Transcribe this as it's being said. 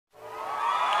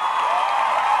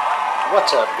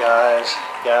What's up, guys,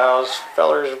 gals,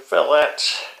 fellers, and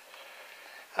fellettes?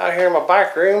 Out here in my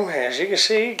bike room, as you can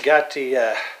see, got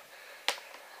the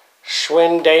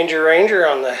Schwinn Danger Ranger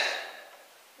on the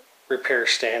repair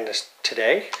stand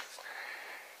today.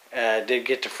 Did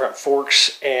get the front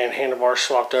forks and handlebars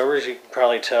swapped over, as you can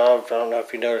probably tell. I don't know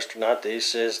if you noticed or not,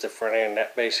 this is the front end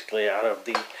that basically out of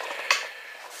the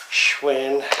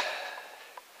Schwinn.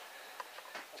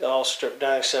 All stripped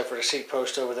down except for the seat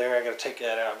post over there. I got to take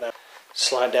that out now.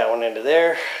 Slide that one into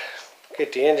there,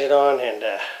 get the engine on, and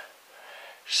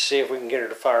see if we can get her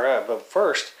to fire up. But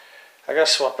first, I got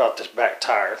to swap out this back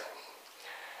tire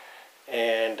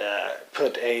and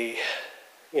put the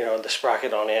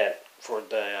sprocket on it for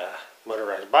the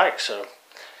motorized bike. So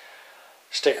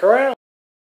stick around.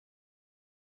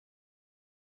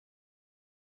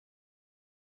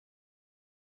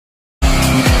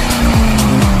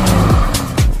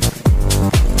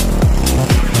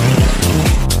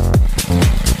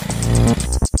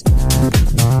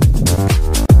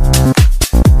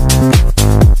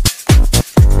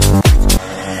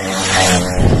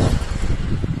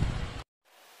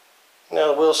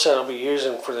 Now the wheel set I'll be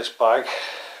using for this bike,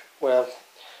 well,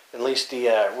 at least the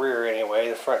rear anyway,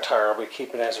 the front tire I'll be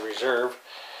keeping as a reserve,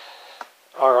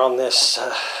 are on this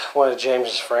one of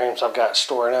James's frames I've got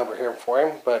storing over here for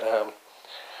him. But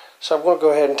so I'm going to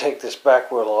go ahead and take this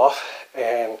back wheel off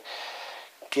and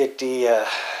get the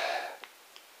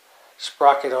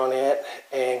sprocket on it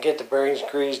and get the bearings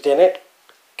greased in it.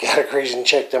 Gotta grease and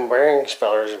check them bearings,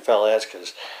 fellers and fellettes,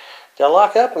 because they'll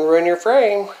lock up and ruin your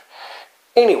frame.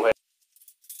 Anyway.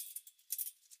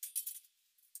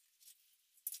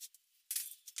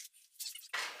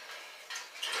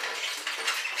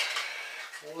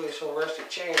 Loose old rusty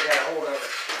chain got a hold of it.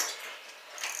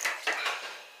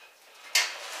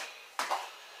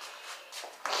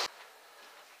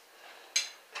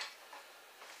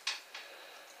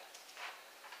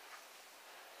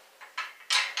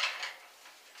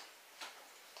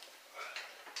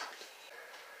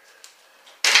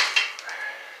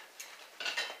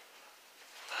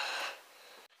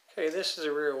 Okay, this is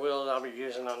the rear wheel that I'll be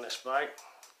using on this bike.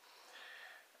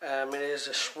 It is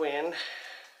a Schwinn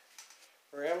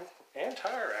rim and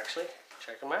tire, actually.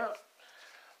 Check them out.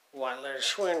 White letter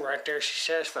Schwinn right there, she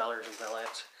says, fellers and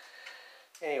fellettes.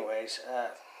 Anyways,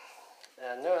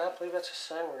 no, I believe that's a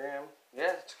sun rim.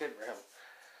 Yeah, it's a good rim.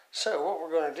 So what we're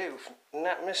going to do,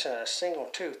 not missing a single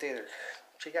tooth either.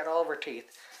 She got all of her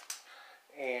teeth.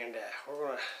 And we're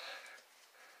going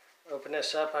to open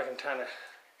this up. I can kind of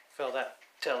tell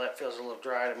that feels a little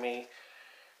dry to me.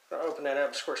 I'm going to open that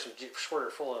up, squirt her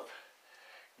full of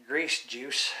grease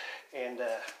juice, and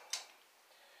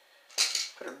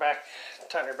put her back,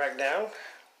 tighten her back down,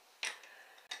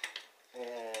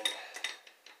 and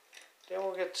then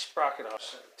we'll get the sprocket off.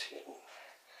 17.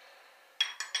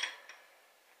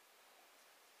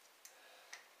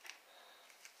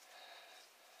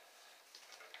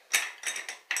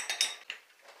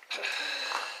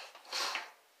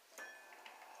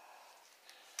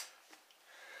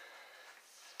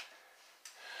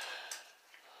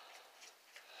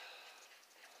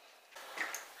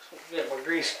 Get my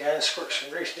grease gun, squirt some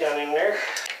grease down in there.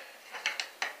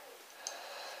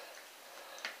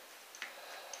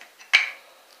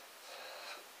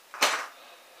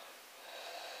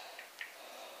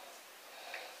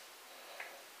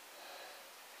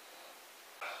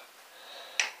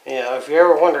 Yeah, if you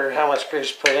ever wondered how much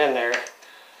grease to put in there,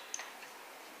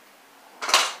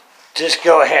 just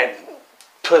go ahead and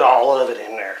put all of it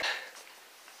in there.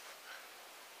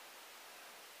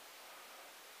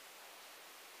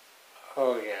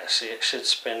 Oh yeah, see, it should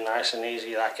spin nice and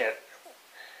easy like that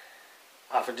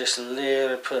off of just a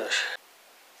little push.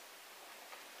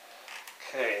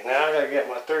 Okay, now I gotta get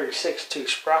my 36-tooth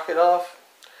sprocket off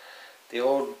the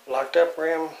old locked up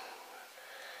rim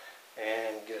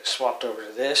and get it swapped over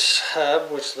to this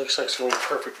hub, which looks like it's gonna be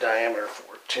perfect diameter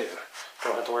for it too.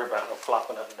 Don't have to worry about no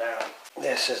flopping up and down.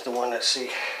 This is the one that,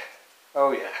 see,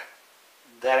 oh yeah,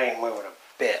 that ain't moving a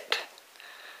bit.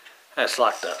 That's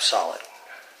locked up solid.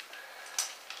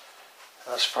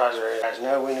 I'm surprised you guys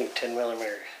know we need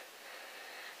 10mm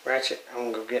ratchet.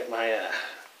 I'm going to go get my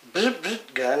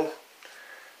gun,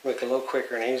 make it a little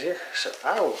quicker and easier. So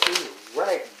I will be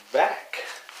right back.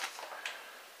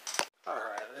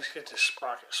 Alright, let's get this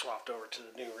sprocket swapped over to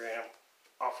the new rim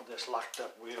off of this locked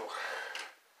up wheel.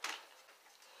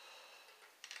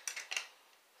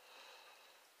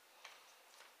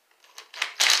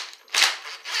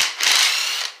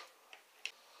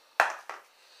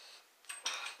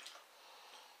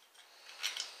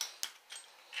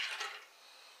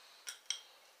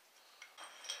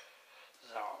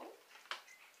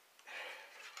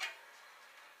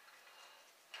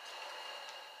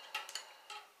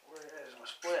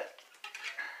 split.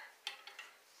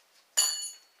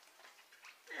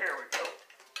 There we go.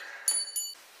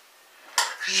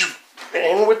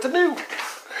 And with the new.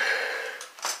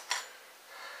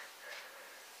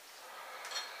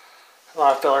 A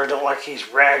lot of fellers don't like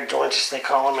these rag joints, they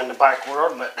call them in the bike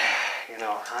world, but you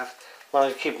know, as long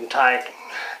as you keep them tight,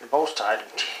 the bolts tight,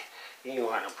 you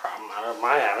won't have no problem.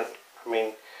 I haven't. I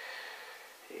mean,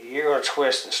 you're going to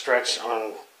twist and stretch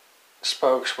on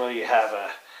spokes whether you have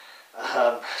a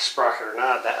hub sprocket or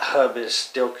not. That hub is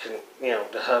still, you know,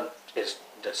 the hub is,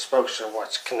 the spokes are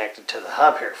what's connected to the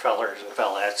hub here, fellers and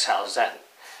fellettes. How's that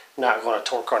not going to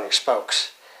torque on your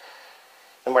spokes?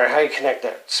 No matter how you connect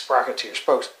that sprocket to your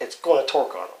spokes, it's going to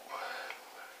torque on them.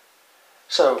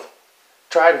 So,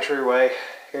 tried and true way,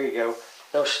 here you go.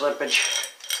 No slippage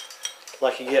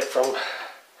like you get from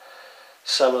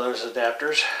some of those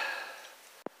adapters.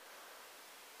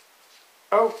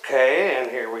 Okay, and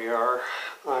here we are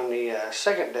on the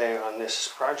second day on this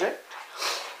project.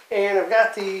 And I've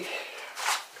got the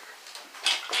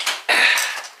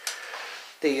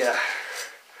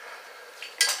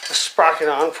sprocket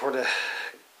on for the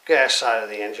gas side of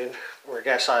the engine, or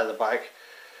gas side of the bike.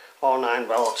 All 9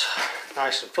 bolts,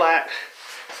 nice and flat,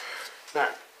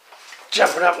 not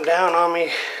jumping up and down on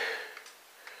me.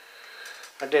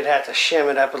 I did have to shim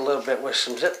it up a little bit with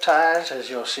some zip ties, as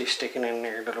you'll see sticking in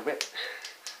there a little bit.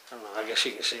 I don't know, I guess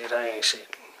you can see it, I ain't see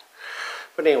it.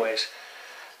 But anyways,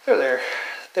 they're there,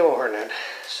 they won't hurt none.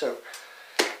 So,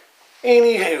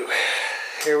 anywho,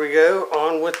 here we go,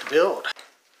 on with the build.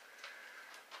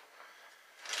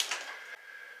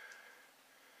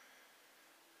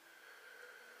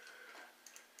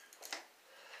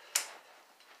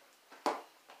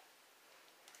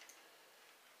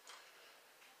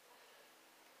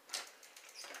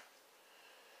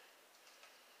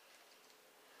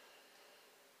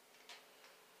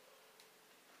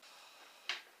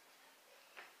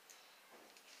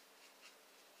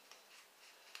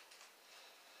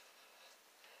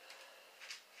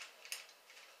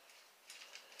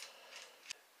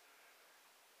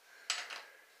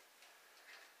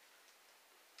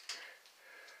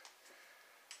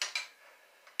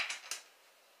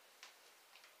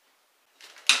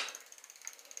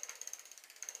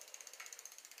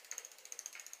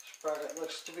 Sprocket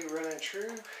looks to be running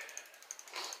true.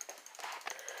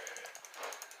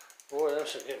 Boy,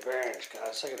 those are good bearings,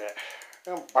 guys. Look at that.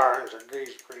 Them bearings are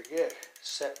greased pretty good.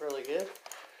 Set really good.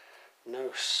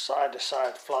 No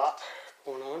side-to-side flop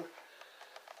going on.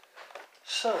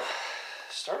 So,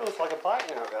 starting to look like a bike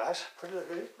now, guys. Pretty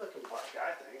good looking bike,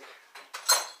 I think.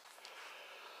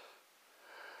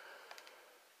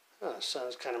 Oh, the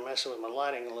sun's kind of messing with my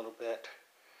lighting a little bit.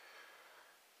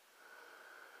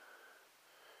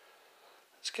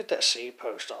 Let's get that C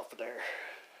post off of there.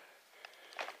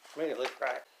 Make it look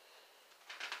right.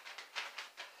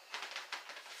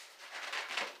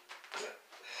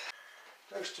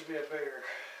 Looks to be a bigger,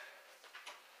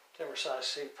 different size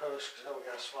seat post, because we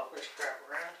got to swap this crap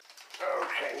around.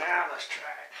 Okay, now let's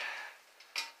try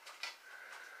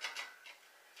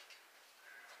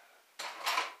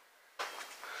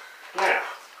it. Now,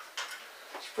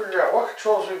 let's figure out what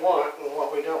controls we want and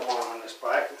what we don't want on this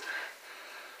bike.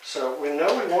 So we know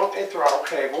we want a throttle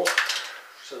cable,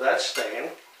 so that's staying.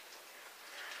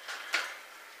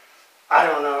 I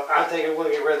don't know, I think I'm going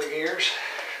to get rid of the gears.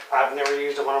 I've never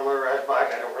used them on a motorized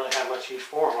bike. I don't really have much use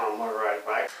for them on a motorized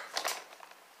bike.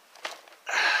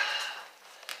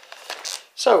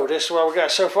 So this is what we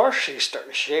got so far. She's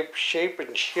starting to shape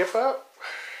and ship up.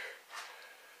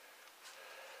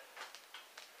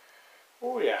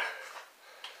 Oh yeah.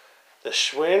 The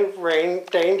Schwinn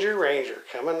Danger Ranger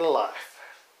coming to life.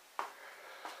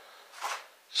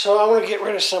 So I want to get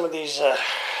rid of some of these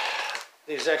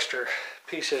extra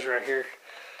pieces right here.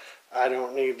 I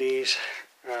don't need these.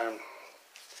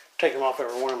 Take them off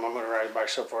every one of my motorized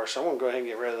bikes so far, so I'm going to go ahead and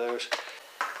get rid of those.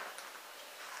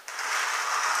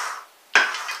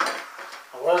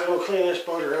 I was going to clean this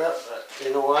motor up, but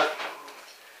you know what?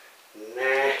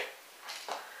 Nah.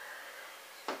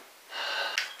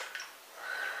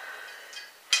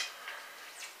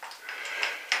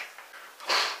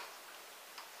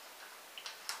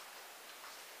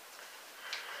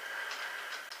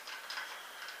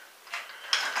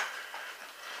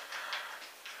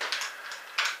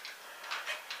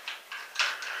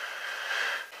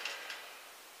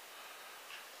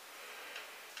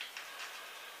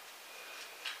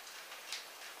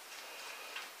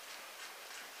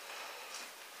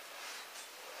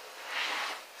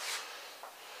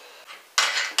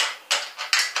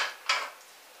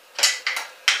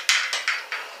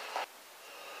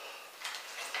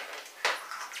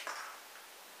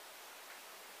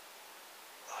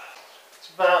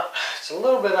 It's a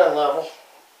little bit unlevel,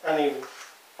 uneven,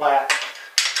 flat,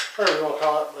 whatever you want to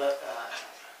call it, but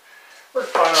we're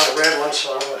fine on the red one,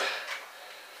 so I'm going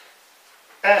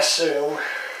to assume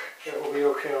it will be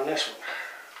okay on this one.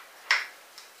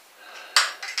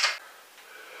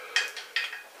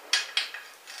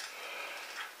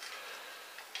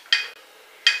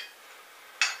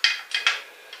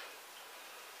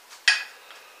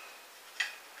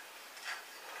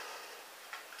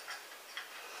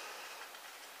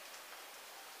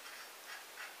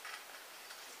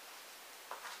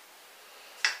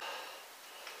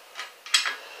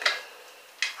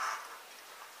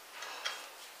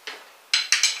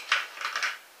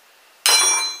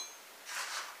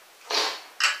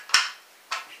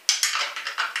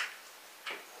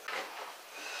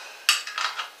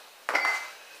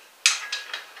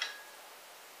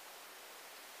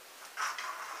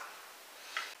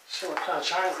 So what kind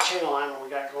of chain alignment we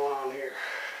got going on here?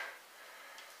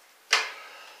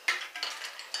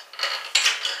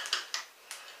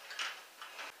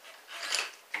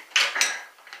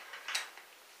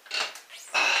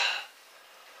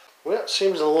 Well, it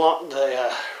seems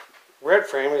the red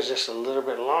frame is just a little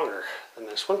bit longer than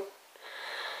this one.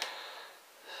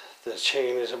 The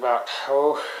chain is about,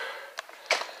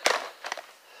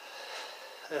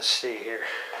 let's see here.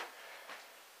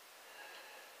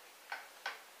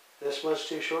 This much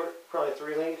too short, probably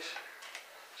 3 links.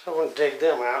 So I'm going to dig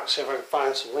them out, see if I can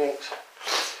find some links.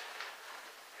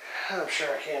 I'm sure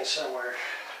I can somewhere.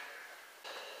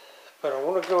 But I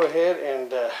want to go ahead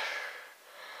and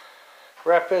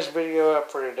wrap this video up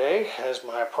for today as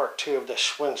my part 2 of the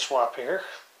Schwinn swap here.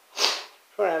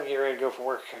 I'm going to have to get ready to go for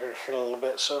work here in a little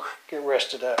bit, so get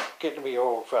rested up, get to be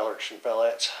old fellers and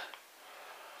fellettes.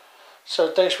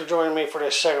 So thanks for joining me for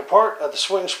this second part of the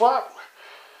Schwinn swap.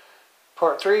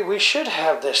 Part 3, we should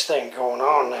have this thing going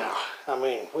on now. I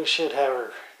mean, we should have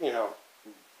her, you know,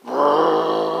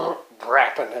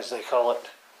 rapping as they call it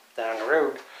down the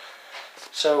road.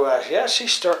 So yeah,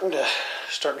 she's starting to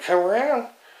come around.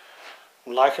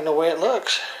 I'm liking the way it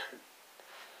looks.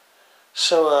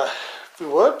 So if you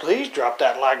would, please drop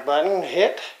that like button,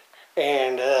 hit,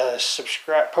 and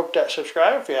subscribe, poke that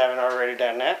subscribe if you haven't already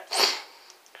done that.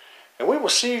 And we will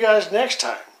see you guys next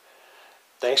time.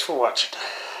 Thanks for watching.